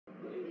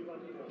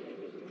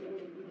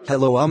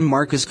Hello, I'm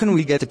Marcus. Can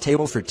we get a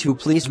table for two,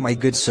 please, my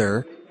good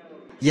sir?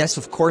 Yes,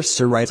 of course,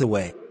 sir, right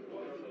away.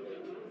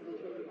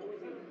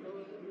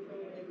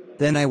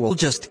 Then I will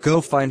just go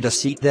find a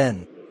seat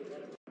then.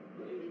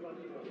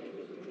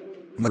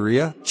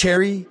 Maria,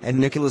 Cherry, and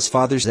Nicolas'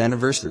 father's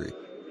anniversary.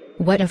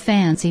 What a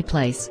fancy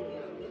place.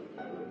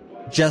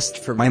 Just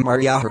for my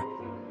Maria.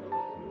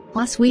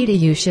 Aw, sweetie,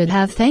 you should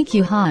have. Thank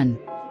you, hon.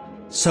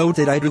 So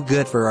did I do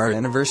good for our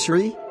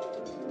anniversary?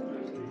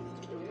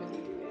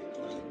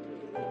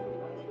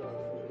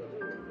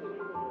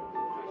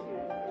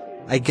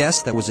 I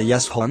guess that was a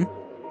yes, hon.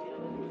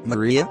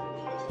 Maria?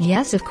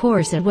 Yes, of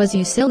course it was,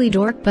 you silly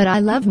dork, but I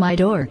love my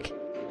dork.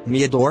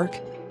 Me a dork?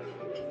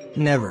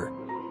 Never.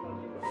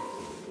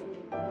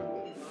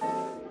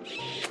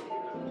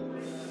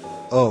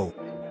 Oh.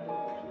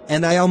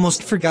 And I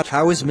almost forgot,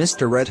 how is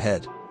Mr.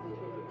 Redhead?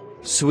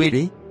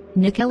 Sweetie?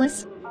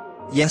 Nicholas?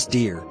 Yes,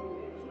 dear.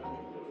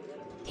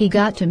 He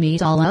got to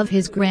meet all of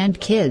his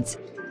grandkids.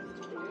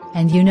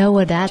 And you know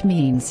what that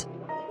means.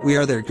 We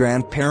are their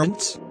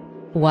grandparents?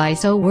 Why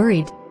so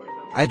worried?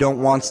 I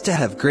don't want to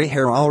have gray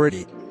hair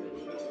already.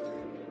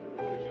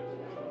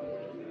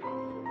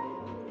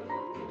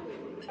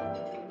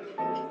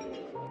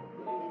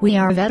 We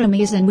are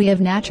Vietnamese and we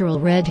have natural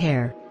red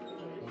hair.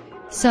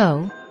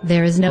 So,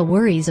 there is no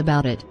worries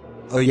about it.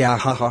 Oh yeah,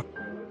 haha.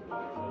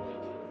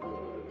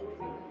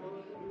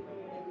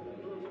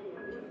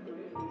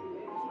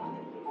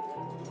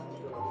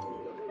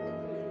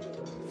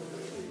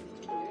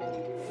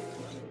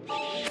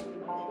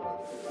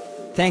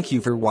 Thank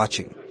you for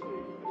watching.